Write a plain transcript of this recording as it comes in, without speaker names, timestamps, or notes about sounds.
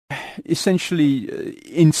essentially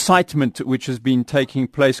incitement which has been taking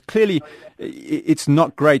place. Clearly, it's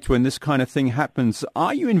not great when this kind of thing happens.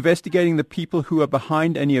 Are you investigating the people who are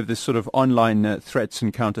behind any of this sort of online threats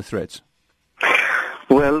and counter threats?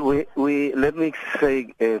 Well, we let me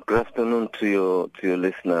say good afternoon to your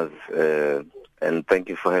listeners, and thank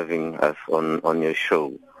you for having us on your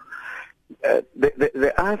show.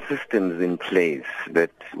 There are systems in place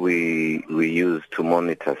that we use to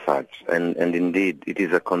monitor such, and indeed it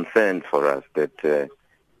is a concern for us that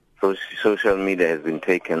social media has been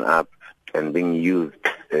taken up and being used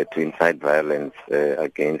to incite violence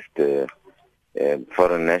against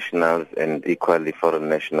foreign nationals, and equally foreign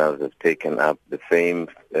nationals have taken up the same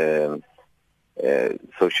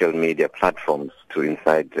social media platforms to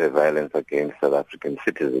incite violence against South African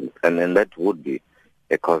citizens, and that would be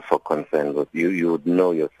a cause for concern. But you would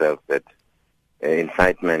know yourself that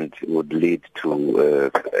incitement would lead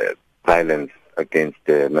to violence against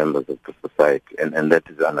members of the society, and that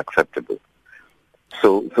is unacceptable.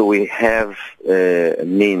 So we have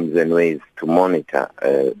means and ways to monitor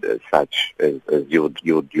such as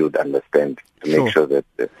you'd understand, to make sure that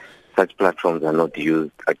such platforms are not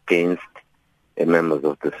used against members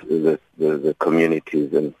of the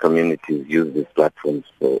communities, and communities use these platforms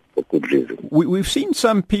for good reason. We've seen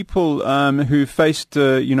some people who faced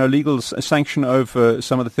legal sanction over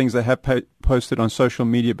some of the things they have posted on social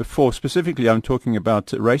media before. Specifically, I'm talking about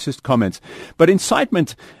racist comments, but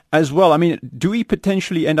incitement as well. I mean, do we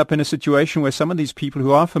potentially end up in a situation where some of these people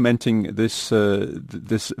who are fomenting this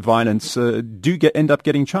violence end up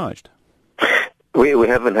getting charged? We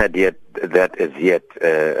haven't had that as yet,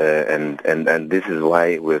 and this is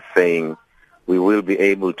why we're saying we will be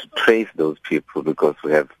able to trace those people, because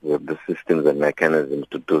we have the systems and mechanisms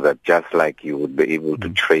to do that, just like you would be able to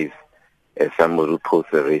trace someone who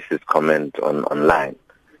posts a racist comment online.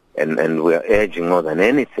 And we are urging more than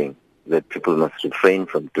anything that people must refrain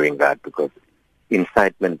from doing that, because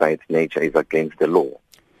incitement by its nature is against the law.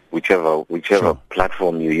 Whichever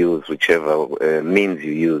platform you use, whichever means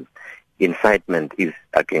you use, incitement is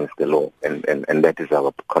against the law, and that is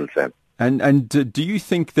our concern. And do you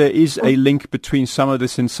think there is a link between some of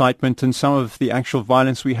this incitement and some of the actual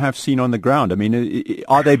violence we have seen on the ground? I mean,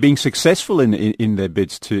 are they being successful in their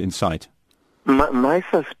bids to incite? My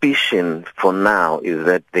suspicion for now is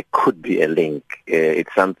that there could be a link.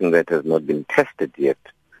 It's something that has not been tested yet,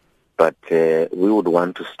 but we would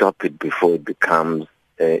want to stop it before it becomes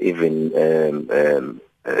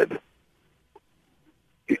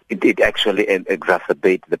it actually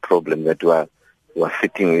exacerbates the problem that we are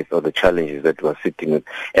sitting with, or the challenges that we are sitting with.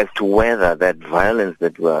 As to whether that violence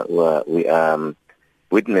that we are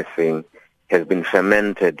witnessing has been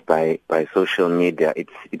fermented by social media,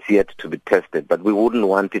 it's yet to be tested. But we wouldn't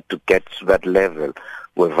want it to get to that level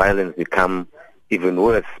where violence becomes even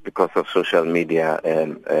worse because of social media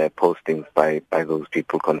postings by those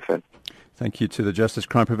people concerned. Thank you to the Justice,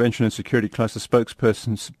 Crime Prevention and Security Cluster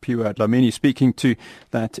spokesperson, Piwa Dlamini, speaking to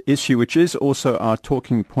that issue, which is also our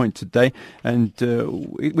talking point today. And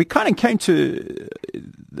we kind of came to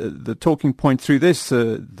the talking point through this.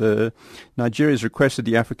 Nigeria has requested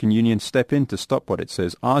the African Union step in to stop what it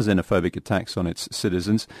says are xenophobic attacks on its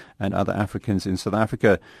citizens and other Africans in South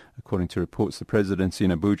Africa. According to reports, the presidency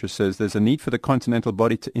in Abuja says there's a need for the continental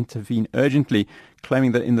body to intervene urgently,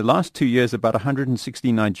 claiming that in the last 2 years, about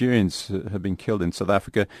 160 Nigerians have been killed in South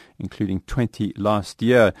Africa, including 20 last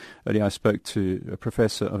year. Earlier I spoke to a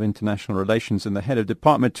professor of international relations and the head of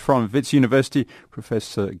department from Wits University,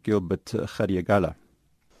 Professor Gilbert Khadiagala.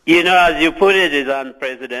 You know, as you put it, it's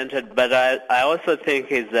unprecedented, but I also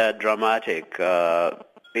think it's dramatic.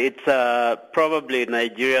 It's probably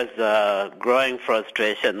Nigeria's growing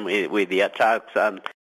frustration with the attacks, and